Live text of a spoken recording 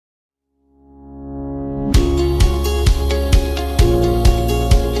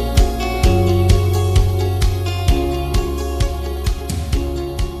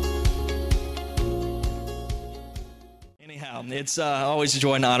It's always a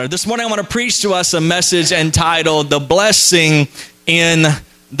joy and honor. This morning I want to preach to us a message entitled, The Blessing in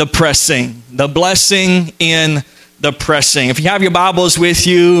the Pressing. The Blessing in the Pressing. If you have your Bibles with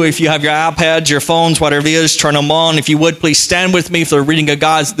you, if you have your iPads, your phones, whatever it is, turn them on. If you would, please stand with me for the reading of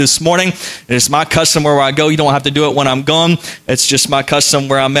God this morning. It's my custom where I go. You don't have to do it when I'm gone. It's just my custom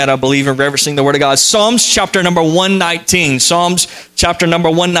where I'm at. I believe in reverencing the Word of God. Psalms chapter number 119. Psalms chapter number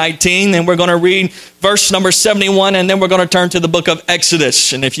 119. And we're going to read verse number 71, and then we're going to turn to the book of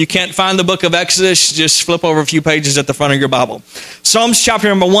Exodus. And if you can't find the book of Exodus, just flip over a few pages at the front of your Bible. Psalms chapter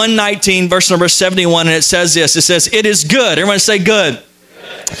number 119, verse number 71, and it says this. It says, "It is good." Everyone say good.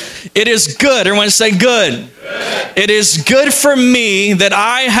 Good. It is good. Everyone say good. Good. It is good for me that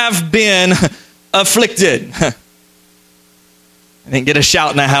I have been afflicted. I didn't get a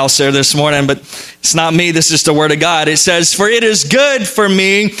shout in the house there this morning, but it's not me. This is the Word of God. It says, "For it is good for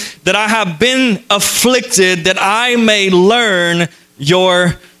me that I have been afflicted, that I may learn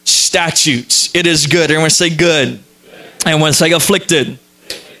your statutes." It is good. Everyone say good. Everyone say afflicted.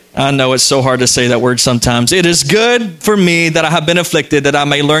 I know it's so hard to say that word sometimes. It is good for me that I have been afflicted, that I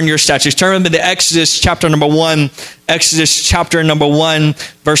may learn your statutes. Turn with me to Exodus chapter number 1. Exodus chapter number 1,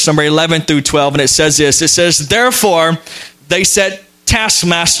 verse number 11 through 12. And it says this. It says, "Therefore they set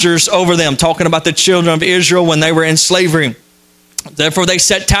taskmasters over them," talking about the children of Israel when they were in slavery. "Therefore they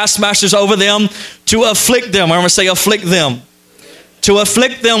set taskmasters over them to afflict them." I'm going to say afflict them. "To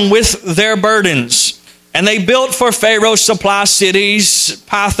afflict them with their burdens. And they built for Pharaoh supply cities,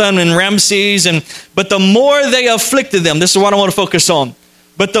 Pithom and Ramses. But the more they afflicted them," this is what I want to focus on.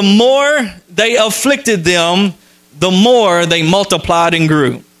 "But the more they afflicted them, the more they multiplied and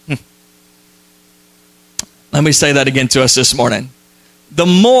grew." Let me say that again to us this morning. The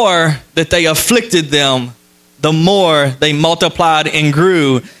more that they afflicted them, the more they multiplied and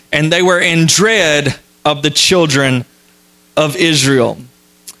grew, and they were in dread of the children of Israel.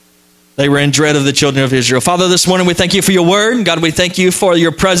 They were in dread of the children of Israel. Father, this morning we thank you for your word. God, we thank you for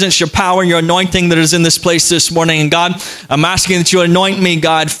your presence, your power, your anointing that is in this place this morning. And God, I'm asking that you anoint me,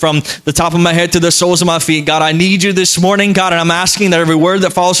 God, from the top of my head to the soles of my feet. God, I need you this morning, God, and I'm asking that every word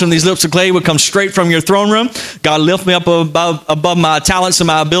that falls from these lips of clay would come straight from your throne room. God, lift me up above my talents and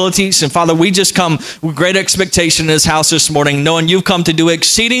my abilities. And Father, we just come with great expectation in this house this morning, knowing you've come to do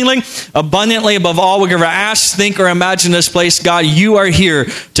exceedingly, abundantly, above all we could ever ask, think, or imagine this place. God, you are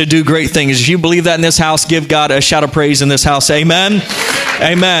here to do great things. If you believe that in this house, give God a shout of praise in this house. Amen.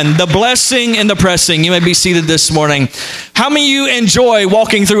 Amen. The blessing in the pressing. You may be seated this morning. How many of you enjoy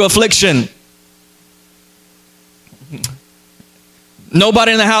walking through affliction?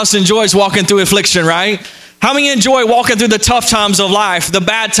 Nobody in the house enjoys walking through affliction, right? How many enjoy walking through the tough times of life, the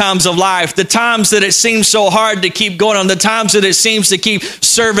bad times of life, the times that it seems so hard to keep going on, the times that it seems to keep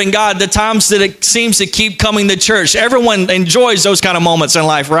serving God, the times that it seems to keep coming to church? Everyone enjoys those kind of moments in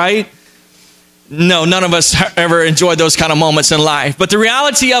life, right? No, none of us ever enjoy those kind of moments in life. But the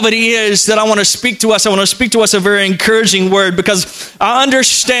reality of it is that I want to speak to us a very encouraging word, because I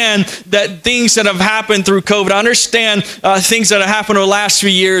understand that things that have happened through COVID, I understand things that have happened over the last few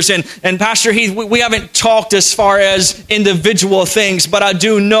years. And Pastor Heath, we haven't talked as far as individual things, but I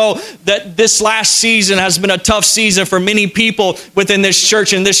do know that this last season has been a tough season for many people within this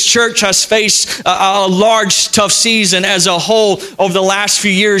church. And this church has faced a large, tough season as a whole over the last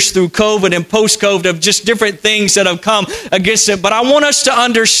few years through COVID and post-COVID, of just different things that have come against it. But I want us to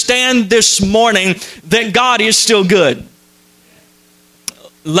understand this morning that God is still good.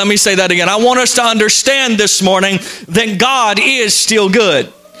 Let me say that again. I want us to understand this morning that God is still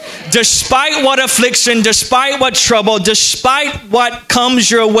good. Despite what affliction, despite what trouble, despite what comes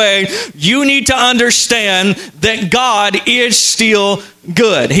your way, you need to understand that God is still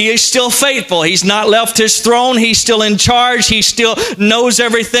good. He is still faithful. He's not left his throne. He's still in charge. He still knows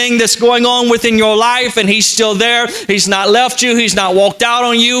everything that's going on within your life, and he's still there. He's not left you. He's not walked out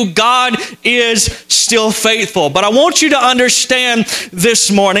on you. God is still faithful. But I want you to understand this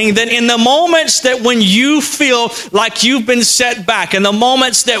morning that in the moments that when you feel like you've been set back, in the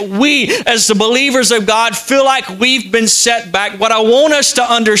moments that we as the believers of God feel like we've been set back, what I want us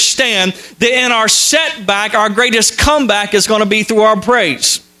to understand that in our setback, our greatest comeback is going to be through our praise.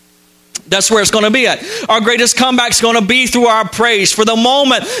 That's where it's going to be at. Our greatest comeback is going to be through our praise. For the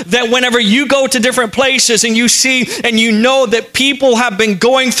moment that whenever you go to different places and you see and you know that people have been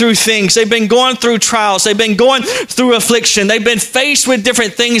going through things, they've been going through trials, they've been going through affliction, they've been faced with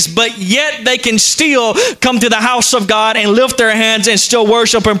different things, but yet they can still come to the house of God and lift their hands and still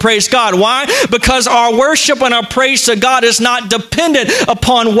worship and praise God. Why? Because our worship and our praise to God is not dependent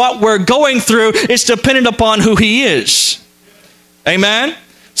upon what we're going through. It's dependent upon who He is. Amen?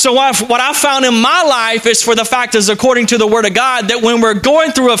 So what I found in my life is, for the fact is, according to the Word of God, that when we're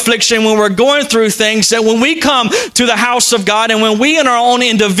going through affliction, when we're going through things, that when we come to the house of God and when we in our own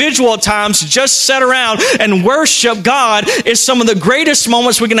individual times just sit around and worship God, is some of the greatest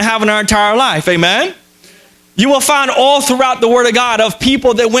moments we can have in our entire life. Amen? You will find all throughout the Word of God of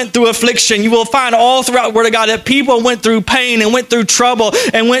people that went through affliction. You will find all throughout the Word of God that people went through pain and went through trouble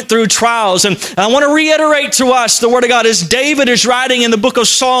and went through trials. And I want to reiterate to us the Word of God as David is writing in the book of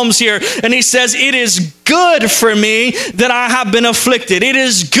Psalms here. And he says, it is good for me that I have been afflicted. It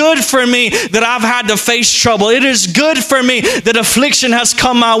is good for me that I've had to face trouble. It is good for me that affliction has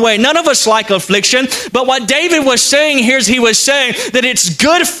come my way. None of us like affliction. But what David was saying here is he was saying that it's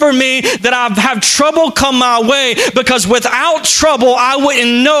good for me that I've had trouble come my way, because without trouble, I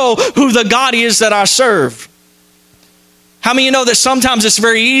wouldn't know who the God is that I serve. How many of you know that sometimes it's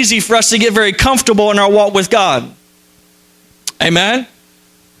very easy for us to get very comfortable in our walk with God? Amen?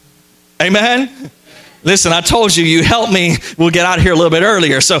 Amen? Listen, I told you, you help me, we'll get out of here a little bit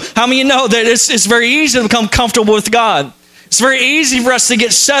earlier. So how many of you know that it's very easy to become comfortable with God? It's very easy for us to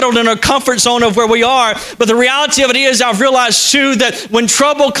get settled in our comfort zone of where we are. But the reality of it is, I've realized too that when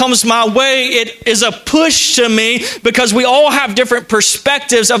trouble comes my way, it is a push to me, because we all have different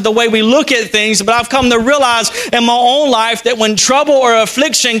perspectives of the way we look at things. But I've come to realize in my own life that when trouble or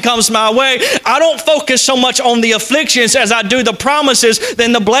affliction comes my way, I don't focus so much on the afflictions as I do the promises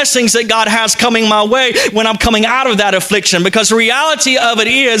and the blessings that God has coming my way when I'm coming out of that affliction. Because the reality of it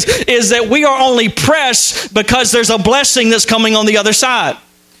is that we are only pressed because there's a blessing that's coming on the other side.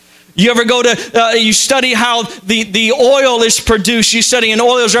 You ever go to, you study how the oil is produced. You study an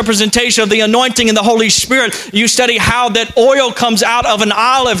oil's representation of the anointing and the Holy Spirit. You study how that oil comes out of an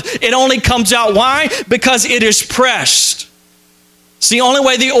olive. It only comes out. Why? Because it is pressed. It's the only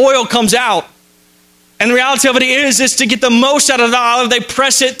way the oil comes out. And the reality of it is to get the most out of the olive, they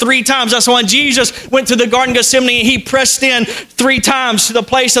press it 3 times. That's why when Jesus went to the Garden of Gethsemane, he pressed in 3 times to the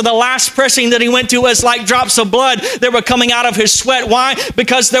place of the last pressing that he went to was like drops of blood that were coming out of his sweat. Why?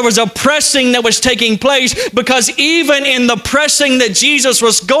 Because there was a pressing that was taking place. Because even in the pressing that Jesus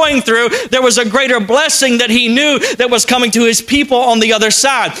was going through, there was a greater blessing that he knew that was coming to his people on the other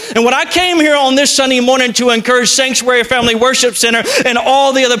side. And when I came here on this Sunday morning to encourage Sanctuary Family Worship Center and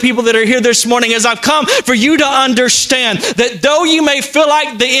all the other people that are here this morning, as I've come for you to understand that though you may feel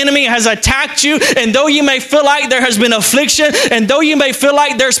like the enemy has attacked you, and though you may feel like there has been affliction, and though you may feel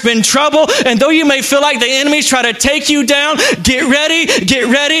like there's been trouble, and though you may feel like the enemy's trying to take you down, get ready, get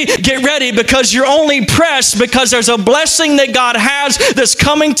ready, get ready, because you're only pressed because there's a blessing that God has that's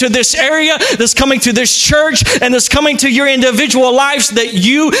coming to this area, that's coming to this church, and that's coming to your individual lives that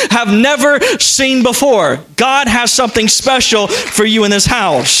you have never seen before. God has something special for you in this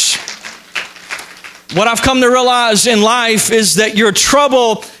house. What I've come to realize in life is that your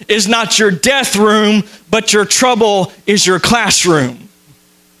trouble is not your death room, but your trouble is your classroom.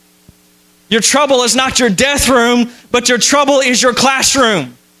 Your trouble is not your death room, but your trouble is your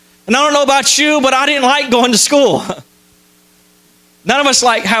classroom. And I don't know about you, but I didn't like going to school. None of us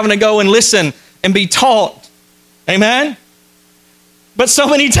like having to go and listen and be taught. Amen? But so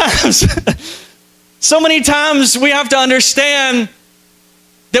many times we have to understand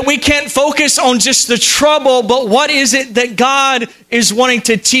that we can't focus on just the trouble, but what is it that God is wanting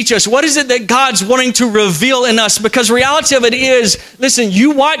to teach us? What is it that God's wanting to reveal in us? Because the reality of it is, listen,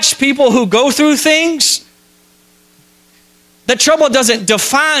 you watch people who go through things, the trouble doesn't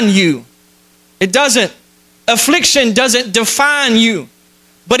define you. It doesn't. Affliction doesn't define you,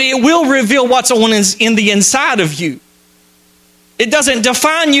 but it will reveal what's on in the inside of you. It doesn't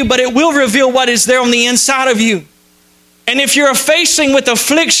define you, but it will reveal what is there on the inside of you. And if you're facing with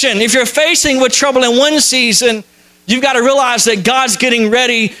affliction, if you're facing with trouble in one season, you've got to realize that God's getting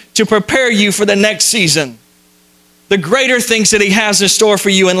ready to prepare you for the next season. The greater things that he has in store for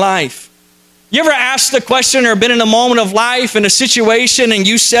you in life. You ever asked the question or been in a moment of life in a situation and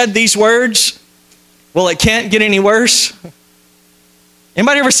you said these words? Well, it can't get any worse.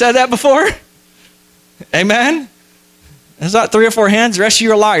 Anybody ever said that before? Amen? There's not 3 or 4 hands. The rest of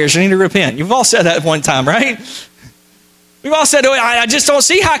you are liars. You need to repent. You've all said that at one time, right? We've all said, I just don't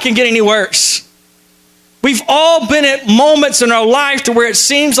see how it can get any worse. We've all been at moments in our life to where it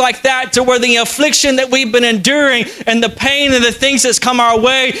seems like that, to where the affliction that we've been enduring and the pain and the things that's come our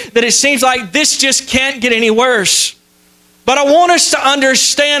way, that it seems like this just can't get any worse. But I want us to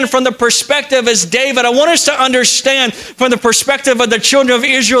understand from the perspective as David. I want us to understand from the perspective of the children of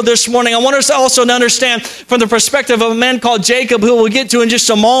Israel this morning. I want us also to understand from the perspective of a man called Jacob, who we'll get to in just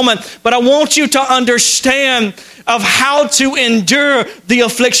a moment. But I want you to understand of how to endure the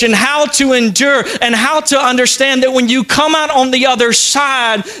affliction, how to endure, and how to understand that when you come out on the other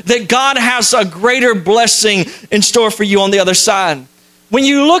side, that God has a greater blessing in store for you on the other side. When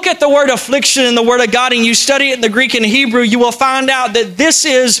you look at the word affliction in the Word of God and you study it in the Greek and Hebrew, you will find out that this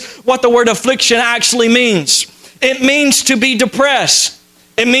is what the word affliction actually means. It means to be depressed.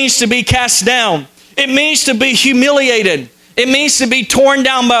 It means to be cast down. It means to be humiliated. It means to be torn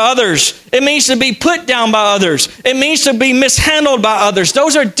down by others. It means to be put down by others. It means to be mishandled by others.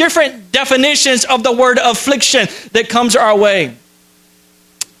 Those are different definitions of the word affliction that comes our way.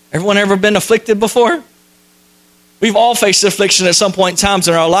 Everyone ever been afflicted before? We've all faced affliction at some point in times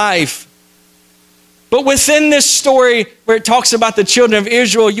in our life. But within this story where it talks about the children of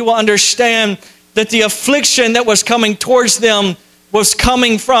Israel, you will understand that the affliction that was coming towards them was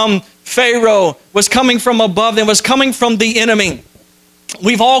coming from Pharaoh, was coming from above them, was coming from the enemy.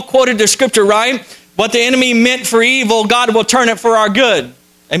 We've all quoted the scripture, right? What the enemy meant for evil, God will turn it for our good.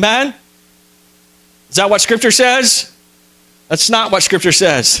 Amen? Is that what scripture says? That's not what scripture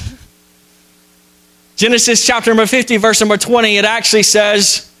says. Genesis chapter number 50, verse number 20, it actually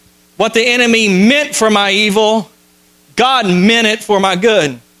says, what the enemy meant for my evil, God meant it for my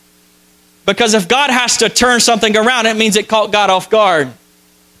good. Because if God has to turn something around, it means it caught God off guard.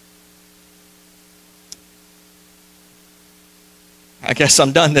 I guess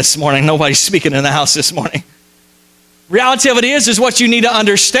I'm done this morning. Nobody's speaking in the house this morning. Reality of it is what you need to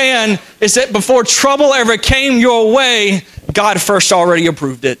understand is that before trouble ever came your way, God first already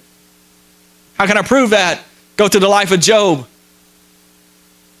approved it. How can I prove that? Go to the life of Job.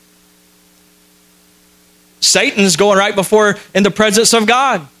 Satan's going right before in the presence of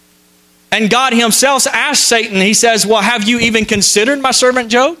God. And God himself asked Satan, he says, well, have you even considered my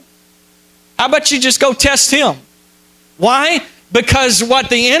servant Job? How about you just go test him? Why? Because what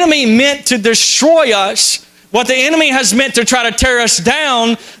the enemy meant to destroy us, what the enemy has meant to try to tear us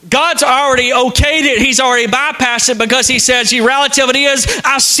down, God's already okayed it. He's already bypassed it because he says, the reality of it is,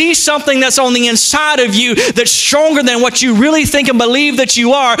 I see something that's on the inside of you that's stronger than what you really think and believe that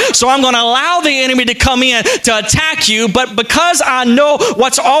you are. So I'm going to allow the enemy to come in to attack you. But because I know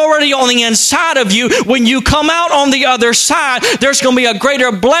what's already on the inside of you, when you come out on the other side, there's going to be a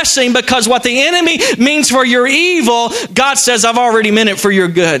greater blessing because what the enemy means for your evil, God says, I've already meant it for your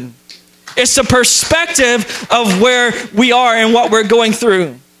good. It's the perspective of where we are and what we're going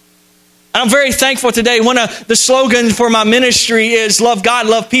through. I'm very thankful today. One of the slogans for my ministry is love God,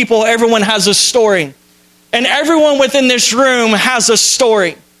 love people. Everyone has a story. And everyone within this room has a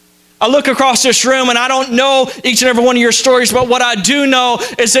story. I look across this room and I don't know each and every one of your stories, but what I do know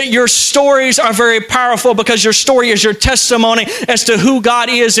is that your stories are very powerful because your story is your testimony as to who God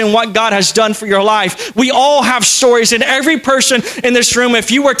is and what God has done for your life. We all have stories, and every person in this room,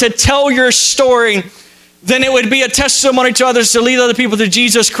 if you were to tell your story, then it would be a testimony to others to lead other people to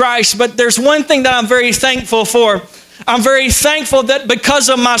Jesus Christ. But there's one thing that I'm very thankful for. I'm very thankful that because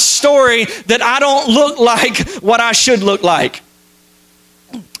of my story that I don't look like what I should look like.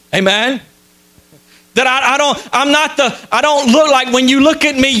 Amen. That I don't look like, when you look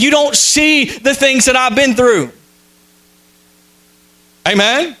at me, you don't see the things that I've been through.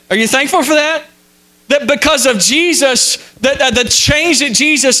 Amen. Are you thankful for that? That because of Jesus, that the change that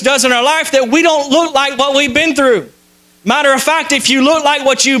Jesus does in our life, that we don't look like what we've been through. Matter of fact, if you look like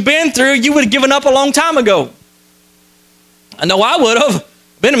what you've been through, you would have given up a long time ago. I know I would have.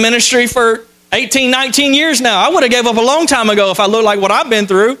 Been in ministry for 18, 19 years now. I would have gave up a long time ago if I looked like what I've been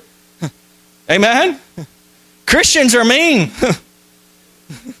through. Amen? Christians are mean.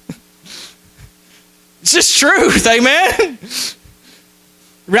 It's just truth. Amen?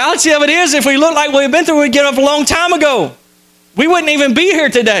 Reality of it is, if we look like what we've been through, we'd give up a long time ago. We wouldn't even be here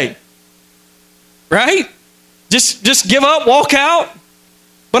today. Right? Just give up, walk out.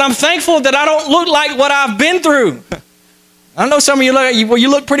 But I'm thankful that I don't look like what I've been through. I know some of you you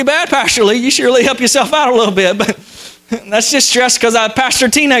look pretty bad, Pastor Lee. You should really help yourself out a little bit. But that's just stress because I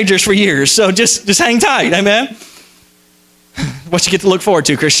pastored teenagers for years. So just hang tight. Amen? What you get to look forward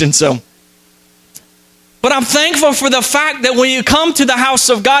to, Christian. But I'm thankful for the fact that when you come to the house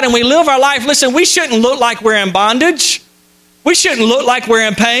of God and we live our life, listen, we shouldn't look like we're in bondage. We shouldn't look like we're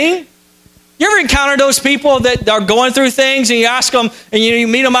in pain. You ever encounter those people that are going through things and you ask them and you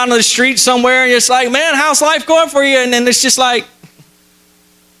meet them out on the street somewhere and it's like, man, how's life going for you? And then it's just like,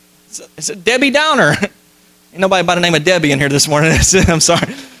 it's a Debbie Downer. Ain't nobody by the name of Debbie in here this morning. I'm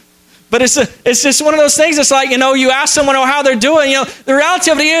sorry. But it's just one of those things. It's like, you ask someone how they're doing. The reality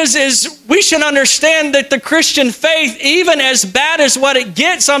of it is we should understand that the Christian faith, even as bad as what it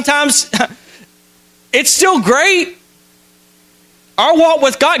gets, sometimes it's still great. Our walk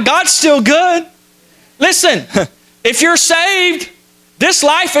with God, God's still good. Listen, if you're saved, this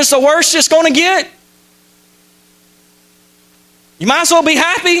life is the worst it's going to get. You might as well be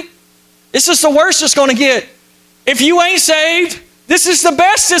happy. This is the worst it's going to get. If you ain't saved, this is the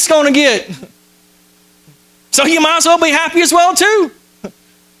best it's going to get. So you might as well be happy as well too.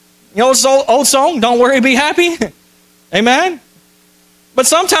 This old song, don't worry, be happy. Amen. But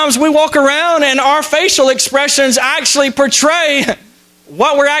sometimes we walk around and our facial expressions actually portray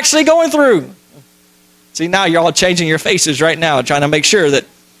what we're actually going through. See, now you're all changing your faces right now, trying to make sure that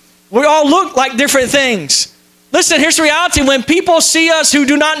we all look like different things. Listen, here's the reality. When people see us who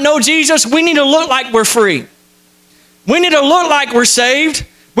do not know Jesus, we need to look like we're free. We need to look like we're saved.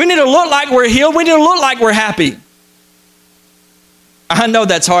 We need to look like we're healed. We need to look like we're happy. I know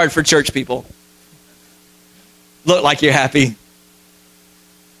that's hard for church people. Look like you're happy.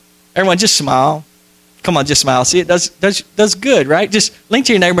 Everyone, just smile. Come on, just smile. See, it does good, right? Just link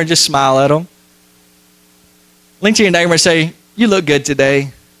to your neighbor and just smile at them. Link to your neighbor and say, you look good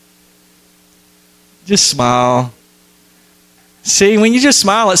today. Just smile. See, when you just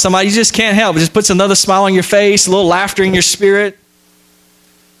smile at somebody, you just can't help. It just puts another smile on your face, a little laughter in your spirit.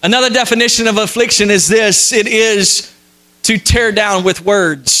 Another definition of affliction is this. It is to tear down with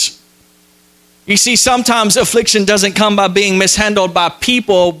words. You see, sometimes affliction doesn't come by being mishandled by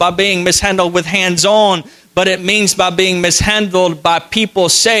people, by being mishandled with hands-on, but it means by being mishandled by people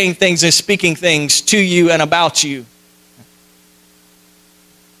saying things and speaking things to you and about you.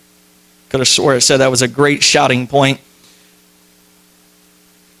 Could have swore it said that was a great shouting point.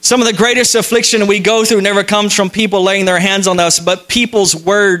 Some of the greatest affliction we go through never comes from people laying their hands on us, but people's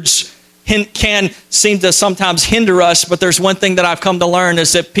words can seem to sometimes hinder us. But there's one thing that I've come to learn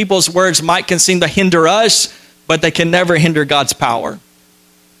is that people's words can seem to hinder us, but they can never hinder God's power.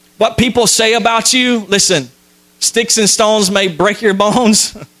 What people say about you, listen, sticks and stones may break your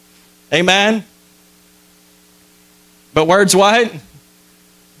bones. Amen. But words what?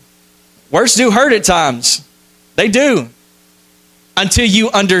 Words do hurt at times. They do. Until you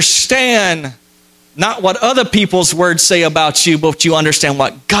understand not what other people's words say about you, but you understand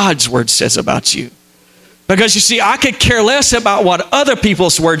what God's word says about you. Because you see, I could care less about what other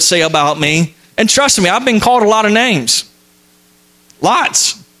people's words say about me. And trust me, I've been called a lot of names.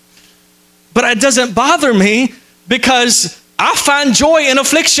 Lots. But it doesn't bother me because I find joy in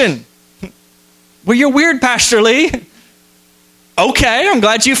affliction. Well, you're weird, Pastor Lee. Okay, I'm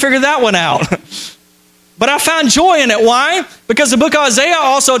glad you figured that one out. But I found joy in it. Why? Because the book of Isaiah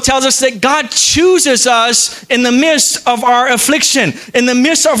also tells us that God chooses us in the midst of our affliction, in the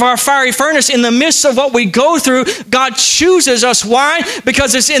midst of our fiery furnace, in the midst of what we go through. God chooses us. Why?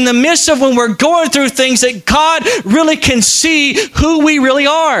 Because it's in the midst of when we're going through things that God really can see who we really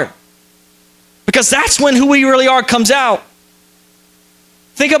are. Because that's when who we really are comes out.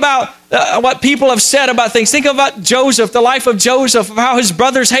 Think about what people have said about things. Think about Joseph, the life of Joseph, of how his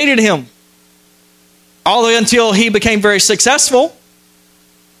brothers hated him. All the way until he became very successful.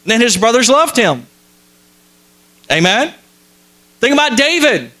 And then his brothers loved him. Amen? Think about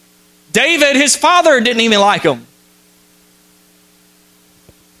David. David, his father didn't even like him.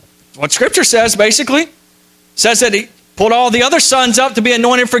 What Scripture says, basically. Says that he pulled all the other sons up to be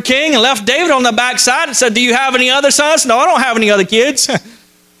anointed for king and left David on the backside and said, do you have any other sons? No, I don't have any other kids.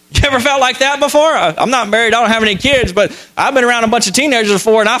 You ever felt like that before? I'm not married. I don't have any kids, but I've been around a bunch of teenagers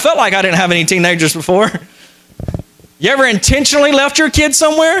before, and I felt like I didn't have any teenagers before. You ever intentionally left your kid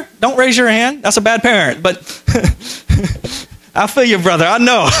somewhere? Don't raise your hand. That's a bad parent. But I feel you, brother. I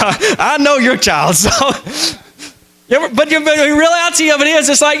know. I know your child. So, but the reality of it is,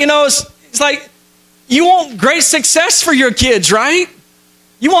 it's like, it's like you want great success for your kids, right?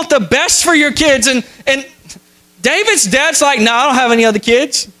 You want the best for your kids. And David's dad's like, no, I don't have any other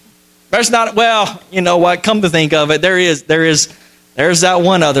kids. There's not, well, you know what? Come to think of it, there's that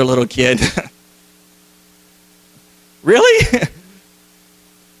one other little kid. Really?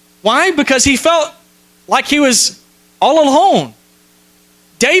 Why? Because he felt like he was all alone.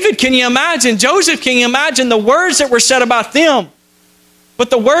 David, can you imagine? Joseph, can you imagine the words that were said about them? But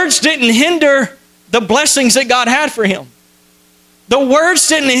the words didn't hinder the blessings that God had for him. The words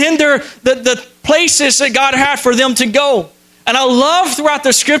didn't hinder the places that God had for them to go. And I love throughout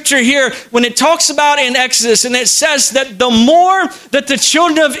the scripture here when it talks about in Exodus, and it says that the more that the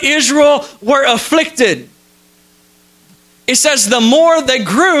children of Israel were afflicted, it says the more they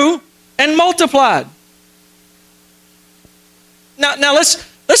grew and multiplied. Now let's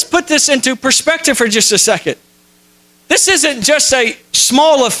let's put this into perspective for just a second. This isn't just a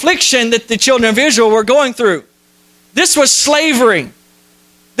small affliction that the children of Israel were going through. This was slavery.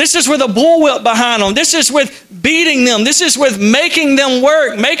 This is with a bullwhip behind them. This is with beating them. This is with making them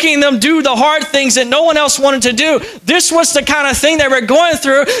work, making them do the hard things that no one else wanted to do. This was the kind of thing they were going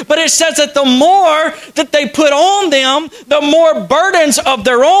through. But it says that the more that they put on them, the more burdens of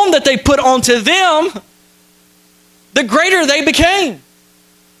their own that they put onto them, the greater they became.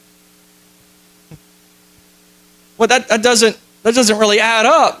 Well, that doesn't really add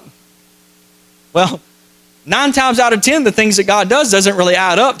up. Well, 9 times out of 10, the things that God does doesn't really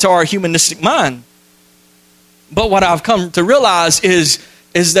add up to our humanistic mind. But what I've come to realize is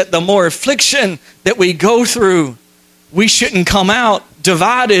that the more affliction that we go through, we shouldn't come out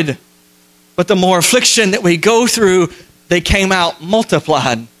divided. But the more affliction that we go through, they came out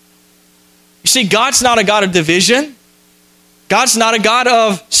multiplied. You see, God's not a God of division. God's not a God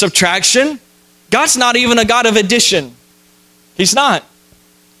of subtraction. God's not even a God of addition. He's not.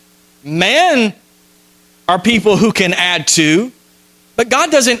 Man are people who can add to, but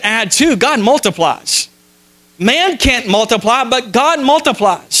God doesn't add to. God multiplies. Man can't multiply, but God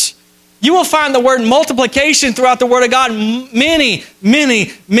multiplies. You will find the word multiplication throughout the Word of God many,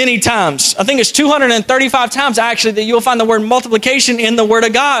 many, many times. I think it's 235 times actually that you will find the word multiplication in the Word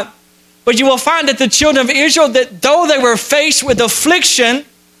of God. But you will find that the children of Israel, that though they were faced with affliction,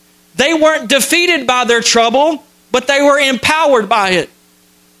 they weren't defeated by their trouble, but they were empowered by it.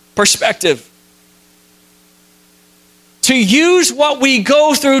 Perspective. To use what we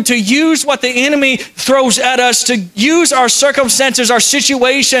go through, to use what the enemy throws at us, to use our circumstances, our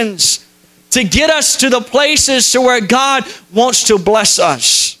situations, to get us to the places to where God wants to bless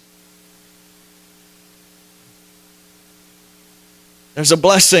us. There's a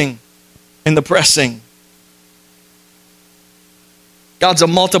blessing in the pressing. God's a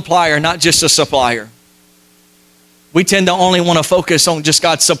multiplier, not just a supplier. We tend to only want to focus on just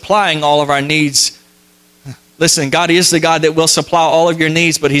God supplying all of our needs. Listen, God is the God that will supply all of your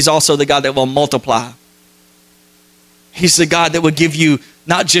needs, but He's also the God that will multiply. He's the God that will give you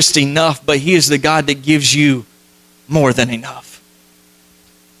not just enough, but He is the God that gives you more than enough.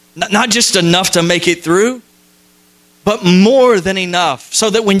 Not just enough to make it through, but more than enough, so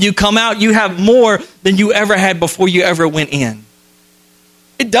that when you come out, you have more than you ever had before you ever went in.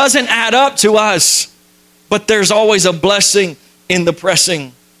 It doesn't add up to us, but there's always a blessing in the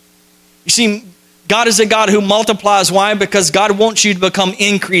pressing. You see, God is a God who multiplies. Why? Because God wants you to become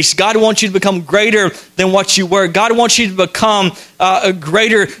increased. God wants you to become greater than what you were. God wants you to become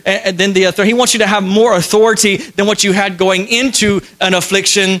greater than the authority. He wants you to have more authority than what you had going into an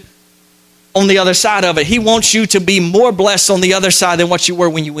affliction on the other side of it. He wants you to be more blessed on the other side than what you were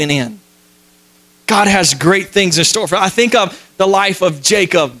when you went in. God has great things in store for you. I think of the life of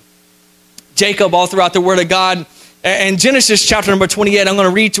Jacob. Jacob, all throughout the Word of God. And Genesis chapter number 28, I'm going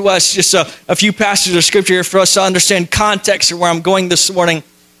to read to us just a few passages of Scripture here for us to understand context of where I'm going this morning.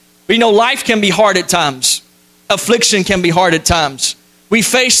 But you know, life can be hard at times. Affliction can be hard at times. We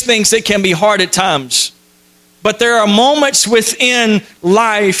face things that can be hard at times. But there are moments within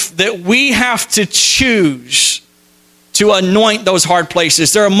life that we have to choose to anoint those hard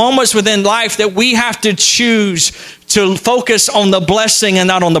places. There are moments within life that we have to choose to focus on the blessing and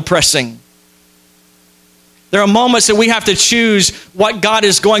not on the pressing. There are moments that we have to choose what God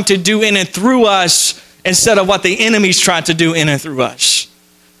is going to do in and through us instead of what the enemy's trying to do in and through us.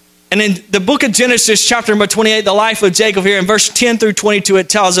 And in the book of Genesis, chapter number 28, the life of Jacob here, in verse 10 through 22, it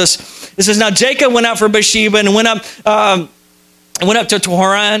tells us, it says, now Jacob went out from Beersheba and went up to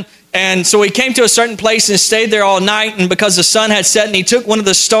Haran. And so he came to a certain place and stayed there all night. And because the sun had set, and he took one of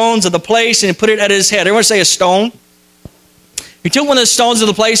the stones of the place and he put it at his head. Everyone say a stone. He took one of the stones of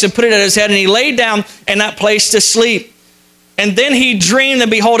the place and put it at his head, and he laid down in that place to sleep. And then he dreamed,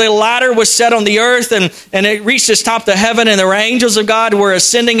 and behold, a ladder was set on the earth, and it reached its top to heaven, and there were angels of God who were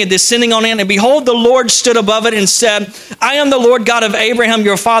ascending and descending on it. And behold, the Lord stood above it and said, I am the Lord God of Abraham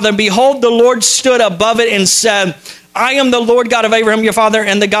your father. And behold, the Lord stood above it and said, I am the Lord God of Abraham your father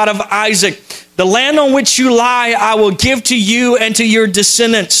and the God of Isaac. The land on which you lie I will give to you and to your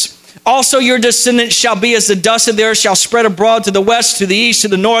descendants. Also your descendants shall be as the dust of the earth, shall spread abroad to the west, to the east, to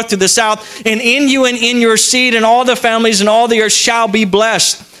the north, to the south. And in you and in your seed and all the families and all the earth shall be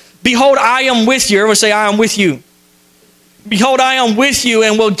blessed. Behold, I am with you. Everyone say, I am with you. Behold, I am with you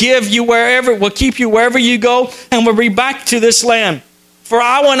and will give you wherever, will keep you wherever you go, and will bring back to this land. For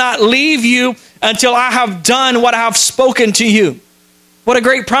I will not leave you until I have done what I have spoken to you. What a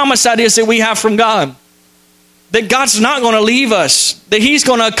great promise that is that we have from God. that God's not going to leave us, that he's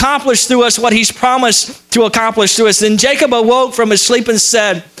going to accomplish through us what he's promised to accomplish through us. Then Jacob awoke from his sleep and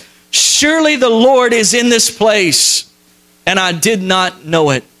said, surely the Lord is in this place, and I did not know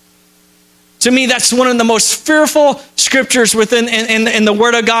it. To me, that's one of the most fearful scriptures within in the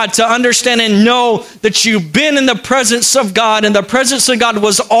Word of God, to understand and know that you've been in the presence of God, and the presence of God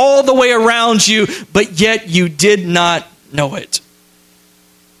was all the way around you, but yet you did not know it.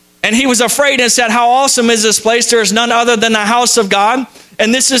 And he was afraid and said, how awesome is this place? There is none other than the house of God,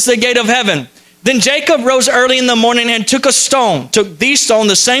 and this is the gate of heaven. Then Jacob rose early in the morning and took the stone,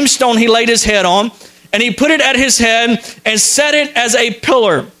 the same stone he laid his head on, and he put it at his head and set it as a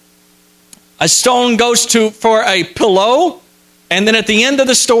pillar. A stone goes for a pillow, and then at the end of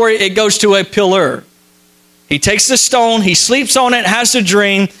the story, it goes to a pillar. He takes the stone, he sleeps on it, has a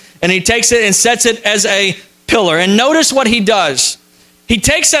dream, and he takes it and sets it as a pillar. And notice what he does. He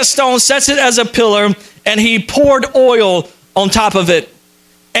takes that stone, sets it as a pillar, and he poured oil on top of it.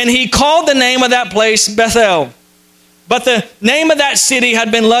 And he called the name of that place Bethel. But the name of that city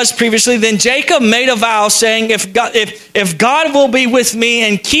had been Luz previously. Then Jacob made a vow, saying, if God will be with me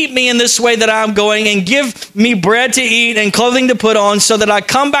and keep me in this way that I'm going, and give me bread to eat and clothing to put on, so that I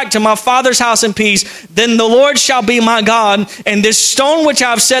come back to my father's house in peace, then the Lord shall be my God, and this stone which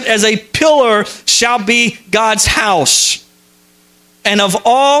I've set as a pillar shall be God's house. And of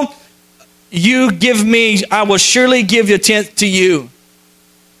all you give me, I will surely give the tenth to you.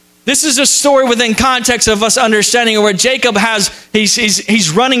 This is a story within context of us understanding where Jacob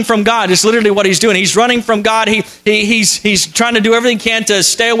he's running from God. It's literally what he's doing. He's running from God. He's trying to do everything he can to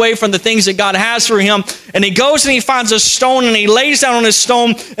stay away from the things that God has for him. And he goes and he finds a stone and he lays down on this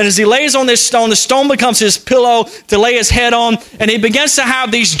stone. And as he lays on this stone, the stone becomes his pillow to lay his head on. And he begins to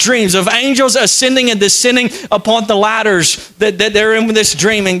have these dreams of angels ascending and descending upon the ladders that they're in this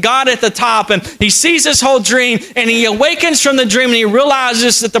dream. And God at the top. And he sees this whole dream and he awakens from the dream and he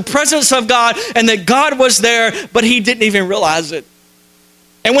realizes that the presence of God and that God was there, but he didn't even realize it.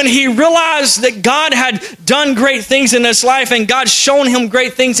 And when he realized that God had done great things in his life and God shown him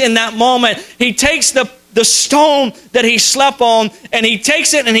great things in that moment, he takes the stone that he slept on and he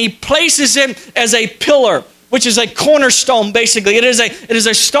takes it and he places it as a pillar, which is a cornerstone, basically. It is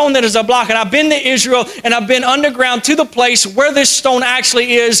a stone that is a block. And I've been to Israel, and I've been underground to the place where this stone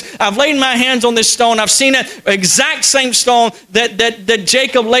actually is. I've laid my hands on this stone. I've seen it, exact same stone that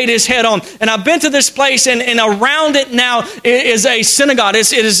Jacob laid his head on. And I've been to this place, and around it now is a synagogue.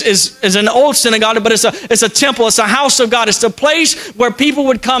 It is an old synagogue, but it's a temple. It's a house of God. It's the place where people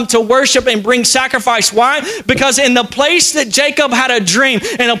would come to worship and bring sacrifice. Why? Because in the place that Jacob had a dream,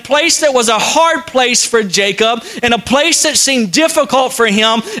 in a place that was a hard place for Jacob, in a place that seemed difficult for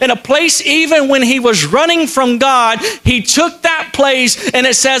him, in a place even when he was running from God, he took that place, and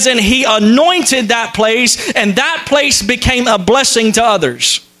it says, and he anointed that place, and that place became a blessing to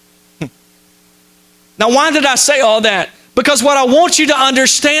others. Now, why did I say all that? Because what I want you to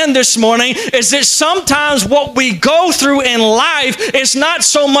understand this morning is that sometimes what we go through in life is not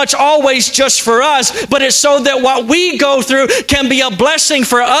so much always just for us, but it's so that what we go through can be a blessing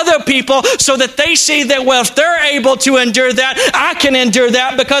for other people, so that they see that, well, if they're able to endure that, I can endure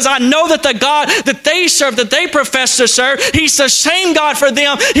that, because I know that the God that they serve, that they profess to serve, he's the same God for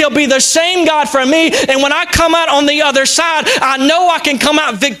them. He'll be the same God for me. And when I come out on the other side, I know I can come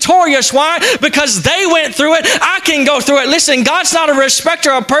out victorious. Why? Because they went through it. I can go through it. Listen, God's not a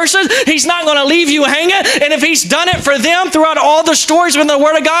respecter of persons. He's not going to leave you hanging. And if he's done it for them throughout all the stories in the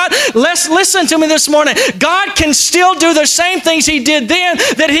Word of God, let's listen to me this morning. God can still do the same things he did then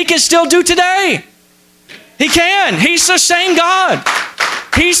that he can still do today. He can. He's the same God.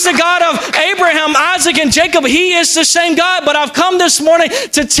 He's the God of Abraham, Isaac, and Jacob. He is the same God. But I've come this morning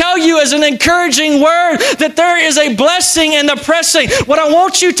to tell you as an encouraging word that there is a blessing in the pressing. What I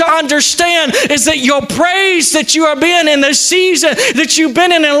want you to understand is that your praise that you are being in the season that you've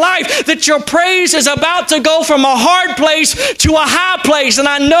been in life, that your praise is about to go from a hard place to a high place. And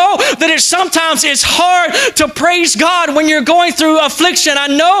I know that sometimes it's hard to praise God when you're going through affliction. I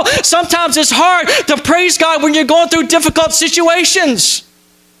know sometimes it's hard to praise God when you're going through difficult situations.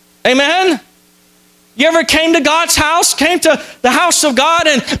 Amen? You ever came to God's house, came to the house of God,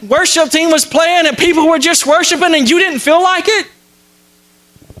 and worship team was playing and people were just worshiping and you didn't feel like it?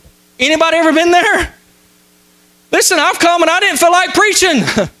 Anybody ever been there? Listen, I've come and I didn't feel like preaching.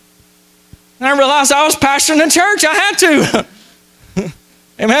 And I realized I was pastoring the church. I had to.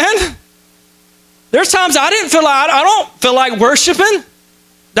 Amen? There's times I don't feel like worshiping.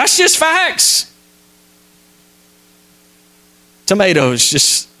 That's just facts. Tomatoes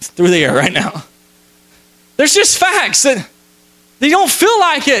just through the air right now. There's just facts that you don't feel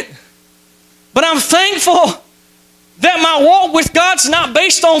like it. But I'm thankful that my walk with God's not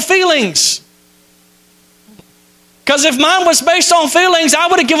based on feelings. Because if mine was based on feelings, I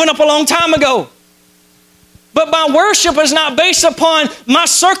would have given up a long time ago. But my worship is not based upon my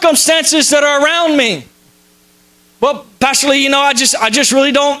circumstances that are around me. Well, Pastor Lee, I just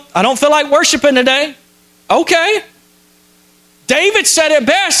really don't feel like worshiping today. Okay. David said it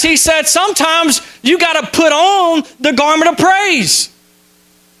best. He said, sometimes you got to put on the garment of praise.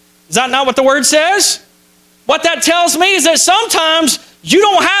 Is that not what the word says? What that tells me is that sometimes you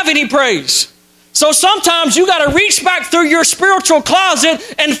don't have any praise. So sometimes you got to reach back through your spiritual closet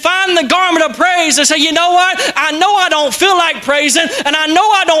and find the garment of praise and say, you know what? I know I don't feel like praising and I know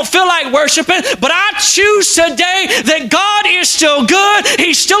I don't feel like worshiping, but I choose today that God is still good.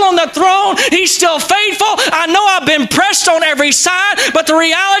 He's still on the throne. He's still faithful. I know I've been pressed on every side, but the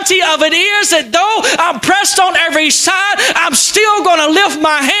reality of it is that though I'm pressed on every side, I'm still going to lift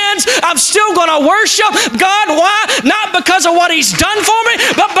my hands. I'm still going to worship God. Why? Not because of what He's done for me,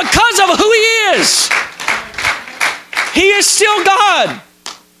 but because of who He is. He is still God.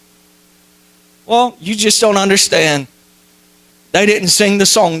 Well, you just don't understand. They didn't sing the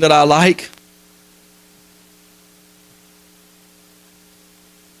song that I like.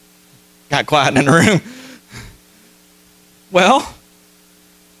 Got quiet in the room. Well,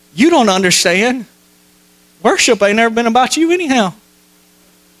 you don't understand. Worship ain't never been about you anyhow.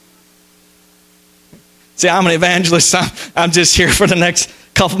 See, I'm an evangelist. I'm just here for the next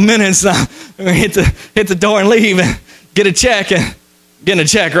couple minutes. I'm going to hit the door and leave and get a check. And getting a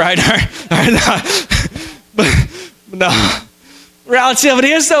check, right? All right, no. But no. Reality of it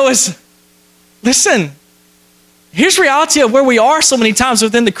is, though, is, listen, here's reality of where we are so many times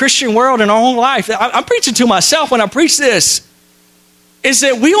within the Christian world in our own life. I'm preaching to myself when I preach this, is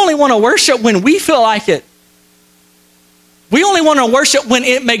that we only want to worship when we feel like it. We only want to worship when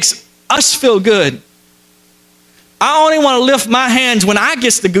it makes us feel good. I only want to lift my hands when I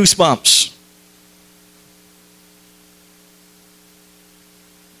get the goosebumps.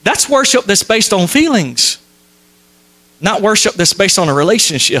 That's worship that's based on feelings, not worship that's based on a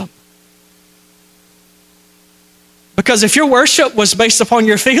relationship. Because if your worship was based upon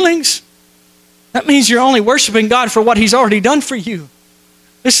your feelings, that means you're only worshiping God for what He's already done for you.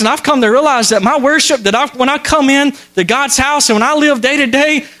 Listen, I've come to realize that my worship, when I come in to God's house and when I live day to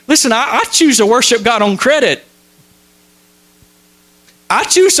day, listen, I choose to worship God on credit. I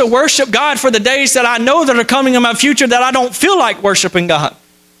choose to worship God for the days that I know that are coming in my future that I don't feel like worshiping God.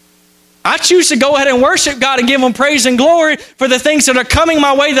 I choose to go ahead and worship God and give Him praise and glory for the things that are coming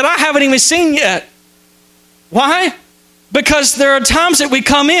my way that I haven't even seen yet. Why? Because there are times that we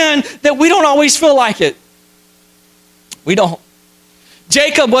come in that we don't always feel like it. We don't.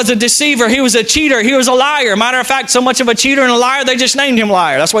 Jacob was a deceiver. He was a cheater. He was a liar. Matter of fact, so much of a cheater and a liar, they just named him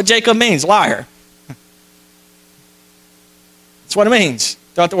liar. That's what Jacob means, liar. That's what it means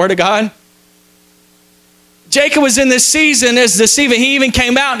throughout the Word of God. Jacob was in this season as deceiving. He even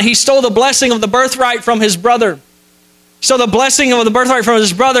came out and he stole the blessing of the birthright from his brother. So the blessing of the birthright from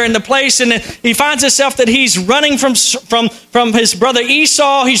his brother in the place, and he finds himself that he's running from his brother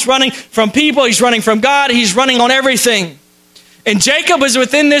Esau. He's running from people. He's running from God. He's running on everything. And Jacob is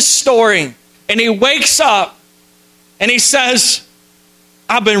within this story, and he wakes up and he says,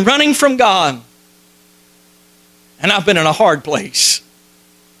 I've been running from God. And I've been in a hard place.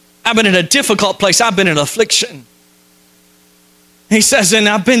 I've been in a difficult place. I've been in affliction. He says, and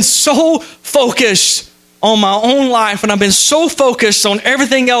I've been so focused on my own life, and I've been so focused on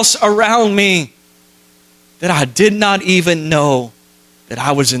everything else around me that I did not even know that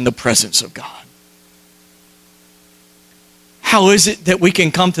I was in the presence of God. How is it that we can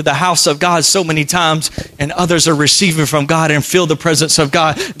come to the house of God so many times and others are receiving from God and feel the presence of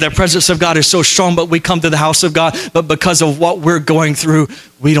God? The presence of God is so strong, but we come to the house of God, but because of what we're going through,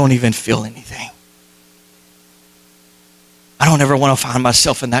 we don't even feel anything. I don't ever want to find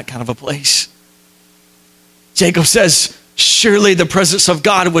myself in that kind of a place. Jacob says, surely the presence of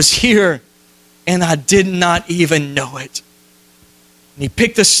God was here, and I did not even know it. He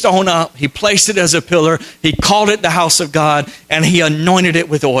picked the stone up, he placed it as a pillar, he called it the house of God, and he anointed it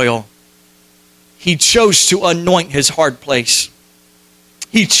with oil. He chose to anoint his hard place.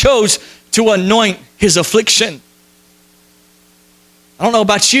 He chose to anoint his affliction. I don't know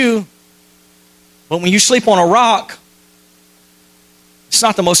about you, but when you sleep on a rock, it's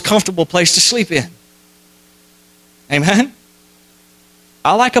not the most comfortable place to sleep in. Amen?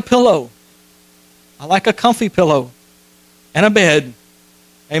 I like a pillow. I like a comfy pillow and a bed.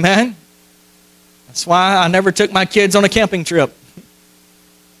 Amen? That's why I never took my kids on a camping trip.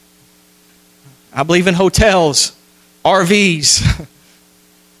 I believe in hotels, RVs.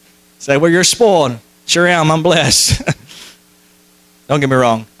 Say, well, you're spoiled. Sure am. I'm blessed. Don't get me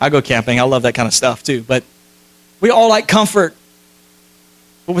wrong. I go camping. I love that kind of stuff too. But we all like comfort.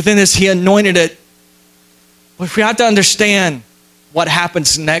 But within this, he anointed it. But we have to understand what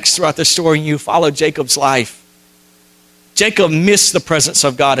happens next throughout the story, and you follow Jacob's life. Jacob missed the presence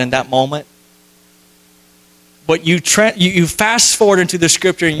of God in that moment. But you fast forward into the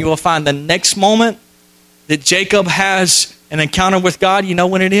scripture, and you will find the next moment that Jacob has an encounter with God. You know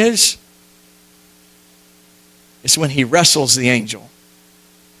when it is? It's when he wrestles the angel.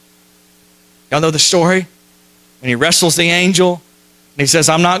 Y'all know the story? When he wrestles the angel, and he says,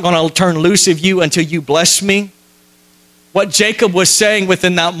 I'm not going to turn loose of you until you bless me. What Jacob was saying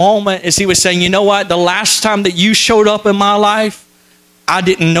within that moment is he was saying, you know what? The last time that you showed up in my life, I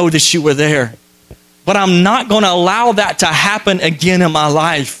didn't know that you were there. But I'm not going to allow that to happen again in my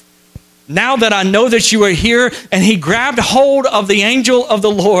life. Now that I know that you are here, and he grabbed hold of the angel of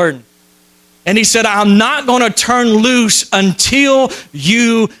the Lord. And he said, I'm not going to turn loose until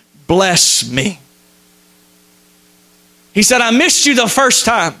you bless me. He said, I missed you the first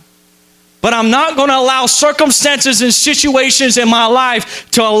time. But I'm not going to allow circumstances and situations in my life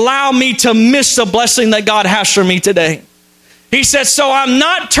to allow me to miss the blessing that God has for me today. He said, so I'm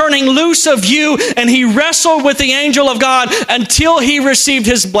not turning loose of you. And he wrestled with the angel of God until he received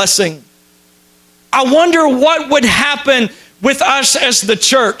his blessing. I wonder what would happen with us as the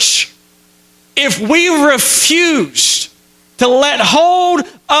church if we refused to let hold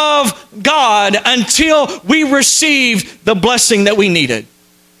of God until we received the blessing that we needed.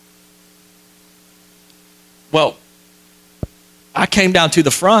 Well, I came down to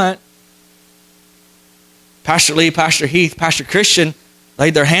the front. Pastor Lee, Pastor Heath, Pastor Christian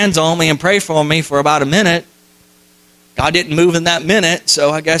laid their hands on me and prayed for me for about a minute. God didn't move in that minute,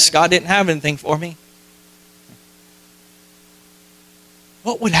 so I guess God didn't have anything for me.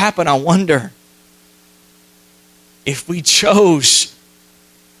 What would happen, I wonder, if we chose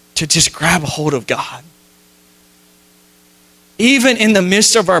to just grab a hold of God? Even in the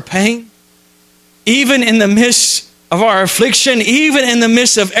midst of our pain, even in the midst of our affliction, even in the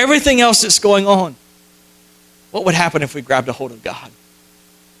midst of everything else that's going on, what would happen if we grabbed a hold of God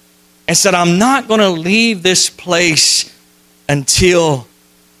and said, I'm not going to leave this place until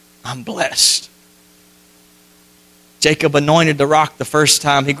I'm blessed? Jacob anointed the rock the first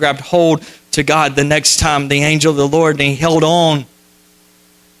time. He grabbed hold to God the next time, the angel of the Lord, and he held on.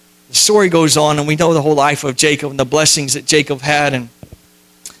 The story goes on, and we know the whole life of Jacob and the blessings that Jacob had, and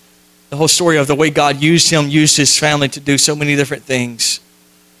the whole story of the way God used him, used his family to do so many different things.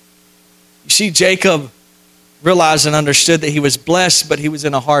 You see, Jacob realized and understood that he was blessed, but he was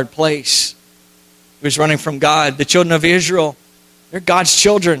in a hard place. He was running from God. The children of Israel, they're God's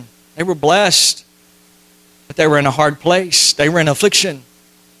children. They were blessed, but they were in a hard place. They were in affliction.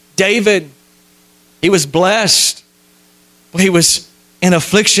 David, he was blessed, but he was in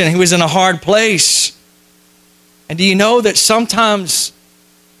affliction. He was in a hard place. And do you know that sometimes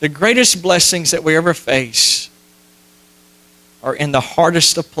the greatest blessings that we ever face are in the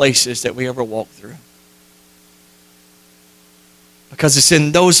hardest of places that we ever walk through? Because it's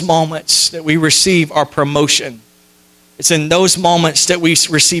in those moments that we receive our promotion. It's in those moments that we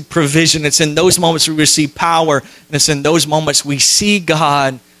receive provision. It's in those moments we receive power. And it's in those moments we see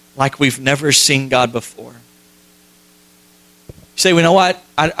God like we've never seen God before. You say, well, you know what?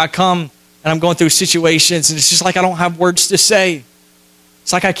 I come and I'm going through situations and it's just like I don't have words to say.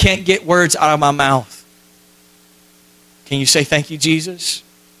 It's like I can't get words out of my mouth. Can you say thank you, Jesus?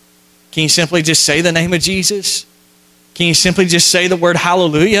 Can you simply just say the name of Jesus? Can you simply just say the word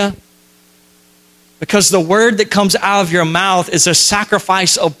hallelujah? Because the word that comes out of your mouth is a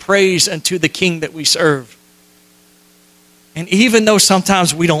sacrifice of praise unto the King that we serve. And even though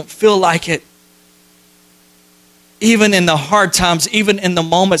sometimes we don't feel like it, even in the hard times, even in the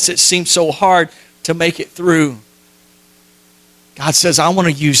moments that seem so hard to make it through, God says, I want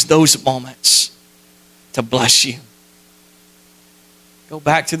to use those moments to bless you. Go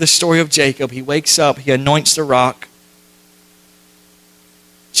back to the story of Jacob. He wakes up, he anoints the rock.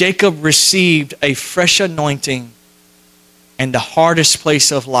 Jacob received a fresh anointing in the hardest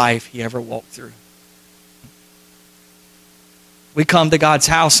place of life he ever walked through. We come to God's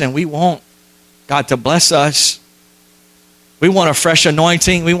house and we want God to bless us. We want a fresh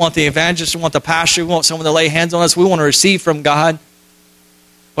anointing. We want the evangelist. We want the pastor. We want someone to lay hands on us. We want to receive from God.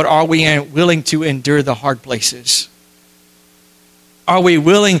 But are we willing to endure the hard places? Are we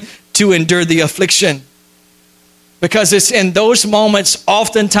willing to endure the affliction? Because it's in those moments,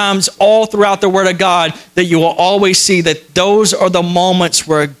 oftentimes all throughout the Word of God, that you will always see that those are the moments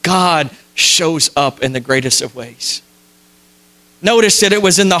where God shows up in the greatest of ways. Notice that it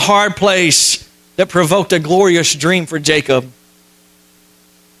was in the hard place that provoked a glorious dream for Jacob.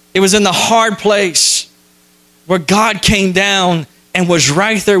 It was in the hard place where God came down and was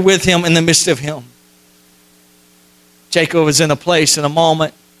right there with him in the midst of him. Jacob was in a place, in a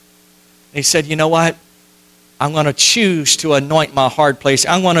moment. He said, you know what? I'm going to choose to anoint my hard place.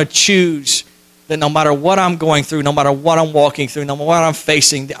 I'm going to choose that no matter what I'm going through, no matter what I'm walking through, no matter what I'm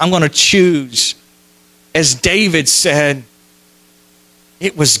facing, I'm going to choose, as David said,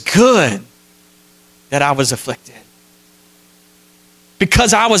 it was good that I was afflicted.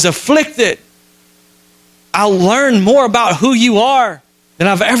 Because I was afflicted, I'll learn more about who you are than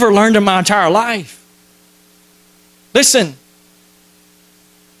I've ever learned in my entire life. Listen,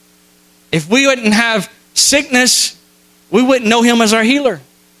 if we wouldn't have sickness, we wouldn't know him as our healer.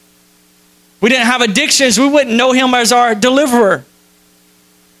 We didn't have addictions, we wouldn't know him as our deliverer.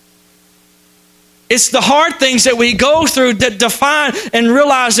 It's the hard things that we go through that define and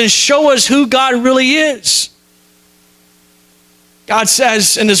realize and show us who God really is. God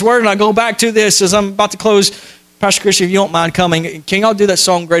says in his word, and I go back to this as I'm about to close. Pastor Chris, if you don't mind coming, can y'all do that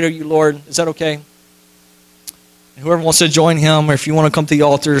song, Great Are You, Lord? Is that okay? Whoever wants to join him, or if you want to come to the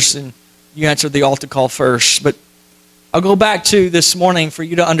altars, and you answer the altar call first. But I'll go back to this morning for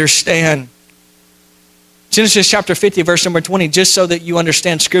you to understand Genesis chapter 50, verse number 20, just so that you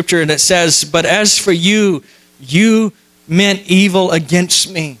understand Scripture. And it says, but as for you, you meant evil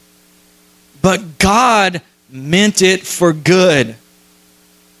against me, but God meant it for good.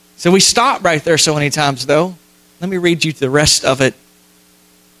 So we stop right there so many times, though. Let me read you the rest of it.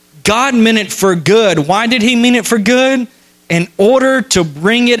 God meant it for good. Why did he mean it for good? In order to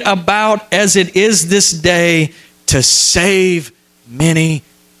bring it about as it is this day, to save many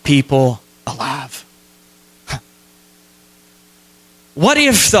people alive. What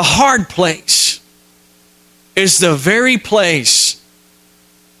if the hard place is the very place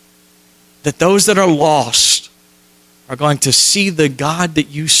that those that are lost are going to see the God that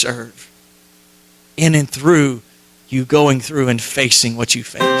you serve in and through you going through and facing what you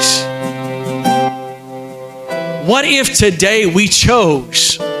face? What if today we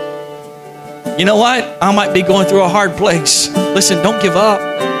chose, you know what? I might be going through a hard place. Listen, don't give up.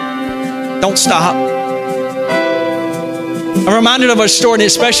 Don't stop. I'm reminded of a story,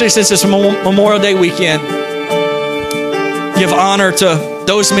 especially since it's Memorial Day weekend. Give honor to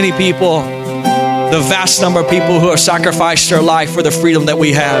those many people, the vast number of people who have sacrificed their life for the freedom that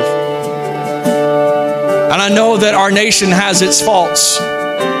we have. And I know that our nation has its faults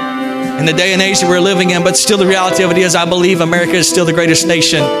in the day and age that we're living in, but still the reality of it is I believe America is still the greatest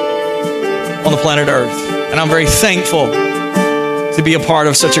nation on the planet Earth. And I'm very thankful to be a part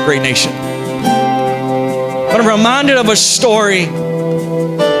of such a great nation. But I'm reminded of a story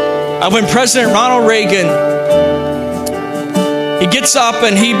of when President Ronald Reagan, he gets up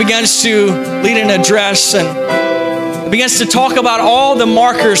and he begins to lead an address and he begins to talk about all the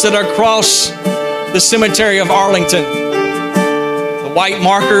markers that are across the cemetery of Arlington. The white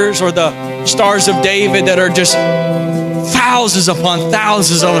markers or the Stars of David that are just thousands upon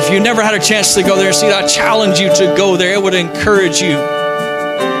thousands of them. If you never had a chance to go there and see it, I challenge you to go there. It would encourage you.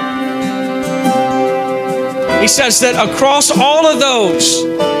 He says that across all of those,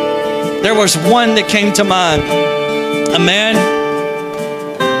 there was one that came to mind. A man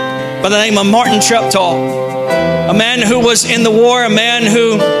by the name of Martin Treptow. A man who was in the war, a man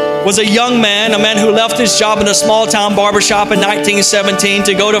who was a young man, a man who left his job in a small town barbershop in 1917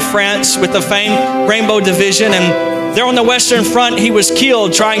 to go to France with the famed Rainbow Division. And there on the Western Front, he was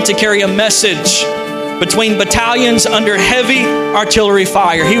killed trying to carry a message between battalions under heavy artillery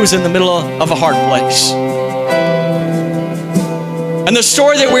fire. He was in the middle of a hard place. And the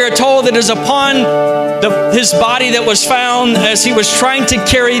story that we are told that is upon his body that was found as he was trying to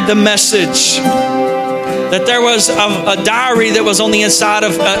carry the message, that there was a diary that was on the inside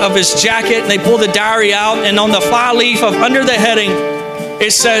of his jacket, and they pulled the diary out, and on the fly leaf of under the heading,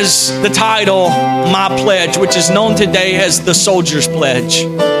 it says the title, My Pledge, which is known today as the Soldier's Pledge.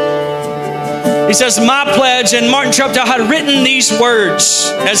 He says, My Pledge, and Martin Treptow had written these words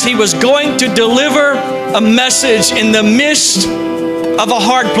as he was going to deliver a message in the midst of a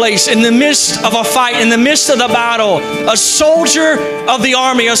hard place, in the midst of a fight, in the midst of the battle. A soldier of the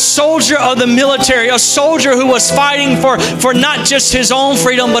army, a soldier of the military, a soldier who was fighting for not just his own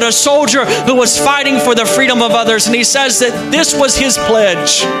freedom, but a soldier who was fighting for the freedom of others. And he says that this was his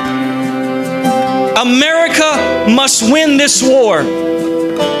pledge. America must win this war.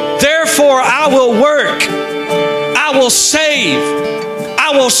 Therefore, I will work, I will save,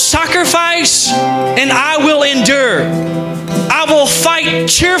 I will sacrifice, and I will endure. I will fight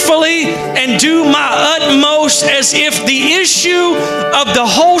cheerfully and do my utmost as if the issue of the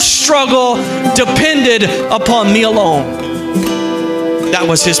whole struggle depended upon me alone. That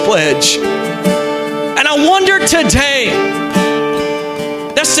was his pledge. And I wonder today,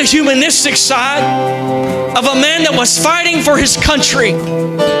 that's the humanistic side of a man that was fighting for his country.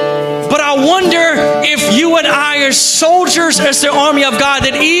 But I wonder if you and I are soldiers as the army of God,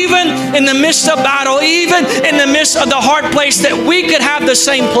 that even in the midst of battle, even in the midst of the hard place, that we could have the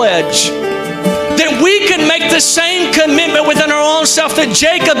same pledge. That we could make the same commitment within our own self that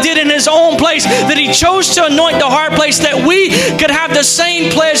Jacob did in his own place, that he chose to anoint the hard place, that we could have the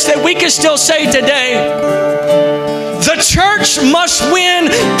same pledge that we could still say today. The church must win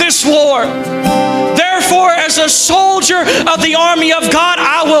this war. Therefore, as a soldier of the army of God,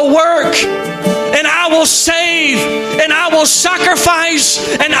 I will work, and I will save, and I will sacrifice,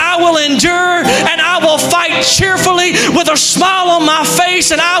 and I will endure, and I will fight cheerfully with a smile on my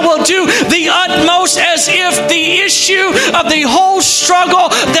face, and I will do the utmost as if the issue of the whole struggle,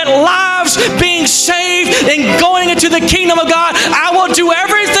 that lives being saved and going into the kingdom of God, I will do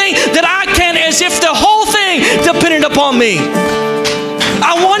everything that I can as if the whole thing depended upon me.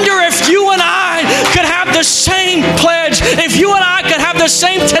 I wonder if you and I could have the same pledge, if you and I could have the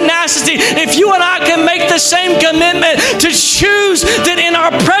same tenacity, if you and I can make the same commitment to choose that in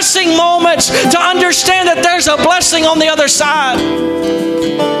our pressing moments to understand that there's a blessing on the other side.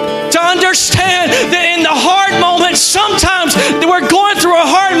 To understand that in the hard moments, sometimes we're going through a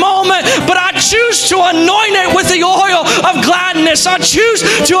hard moment, but I choose to anoint it with the oil of gladness. I choose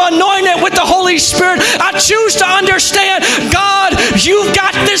to anoint it with the Holy Spirit. I choose to understand, God, you've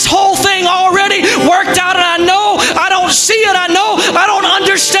got this whole thing already worked out, and I know I don't see it. I know I don't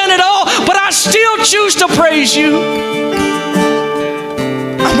understand it all, but I still choose to praise you.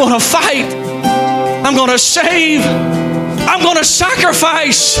 I'm going to fight. I'm going to save. I'm going to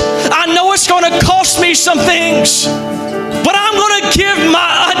sacrifice. I know it's going to cost me some things, but I'm going to give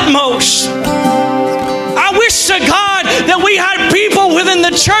my utmost. I wish to God that we had people within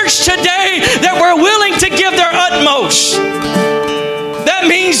the church today that were willing to give their utmost. That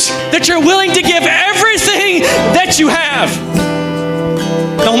means that you're willing to give everything that you have,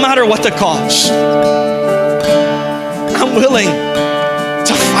 no matter what the cost. I'm willing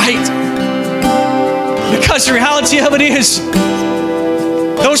to fight. Because the reality of it is,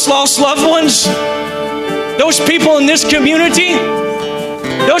 those lost loved ones, those people in this community,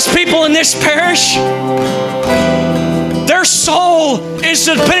 those people in this parish, their soul is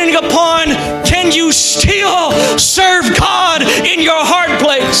depending upon, can you still serve God in your hard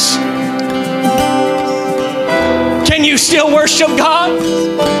place? Can you still worship God?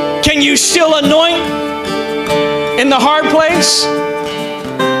 Can you still anoint in the hard place?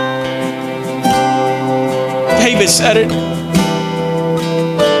 David said it.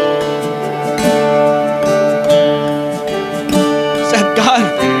 Said God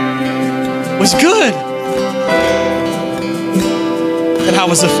was good that I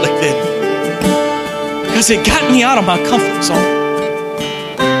was afflicted, because it got me out of my comfort zone.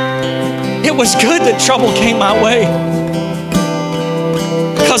 It was good that trouble came my way,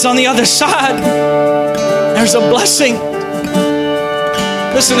 because on the other side there's a blessing.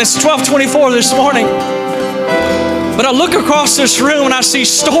 Listen, it's 12:24 this morning. But I look across this room and I see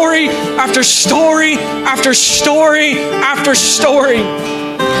story after story after story after story.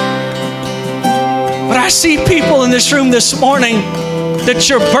 But I see people in this room this morning that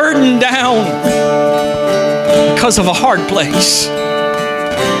you're burdened down because of a hard place.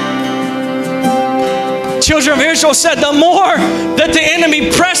 Children of Israel said the more that the enemy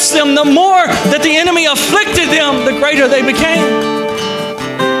pressed them, the more that the enemy afflicted them, the greater they became.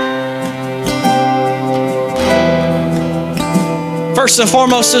 First and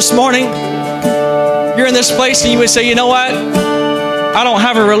foremost this morning, you're in this place and you would say, you know what? I don't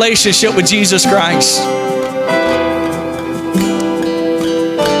have a relationship with Jesus Christ.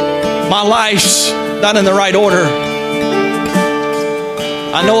 My life's not in the right order.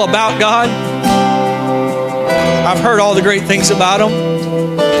 I know about God. I've heard all the great things about Him.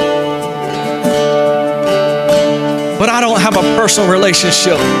 But I don't have a personal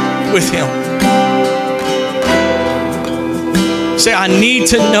relationship with Him. Say, I need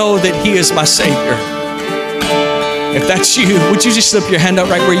to know that He is my Savior. If that's you, would you just slip your hand up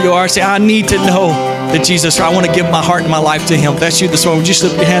right where you are? Say, I need to know that Jesus, I want to give my heart and my life to Him. If that's you this morning, would you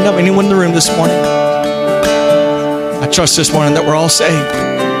slip your hand up? Anyone in the room this morning? I trust this morning that we're all saved.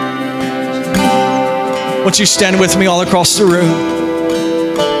 Won't you stand with me all across the room?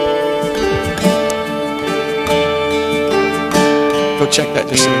 Go check that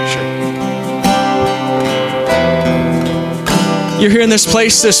just to make sure. You're here in this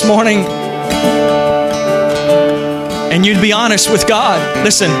place this morning, and you'd be honest with God.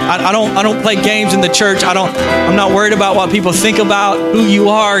 Listen, I don't play games in the church. I'm not worried about what people think about who you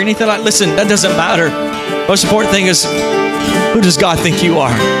are or anything like. Listen, that doesn't matter. Most important thing is, who does God think you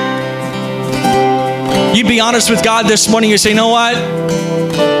are? You'd be honest with God this morning. You say, you know what,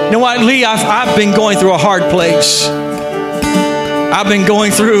 Lee, I've been going through a hard place. I've been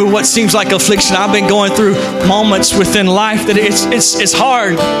going through what seems like affliction. I've been going through moments within life that it's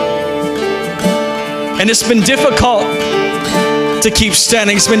hard. And it's been difficult to keep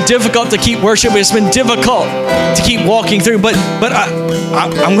standing. It's been difficult to keep worshiping. It's been difficult to keep walking through. But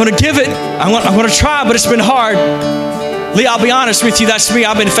I'm going to give it. I'm going to try, but it's been hard. Lee, I'll be honest with you. That's me.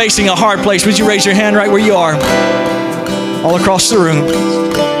 I've been facing a hard place. Would you raise your hand right where you are? All across the room.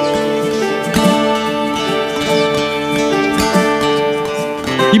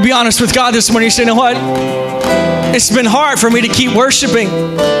 You be honest with God this morning. You say, you know what? It's been hard for me to keep worshiping.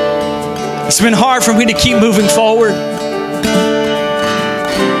 It's been hard for me to keep moving forward.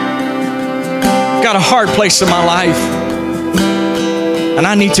 I've got a hard place in my life, and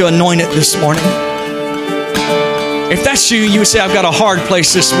I need to anoint it this morning. If that's you, you would say, I've got a hard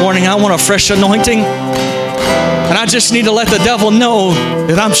place this morning. I want a fresh anointing. And I just need to let the devil know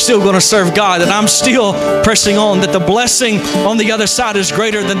that I'm still going to serve God, that I'm still pressing on, that the blessing on the other side is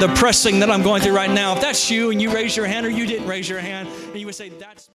greater than the pressing that I'm going through right now. If that's you and you raise your hand or you didn't raise your hand, and you would say,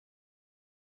 that's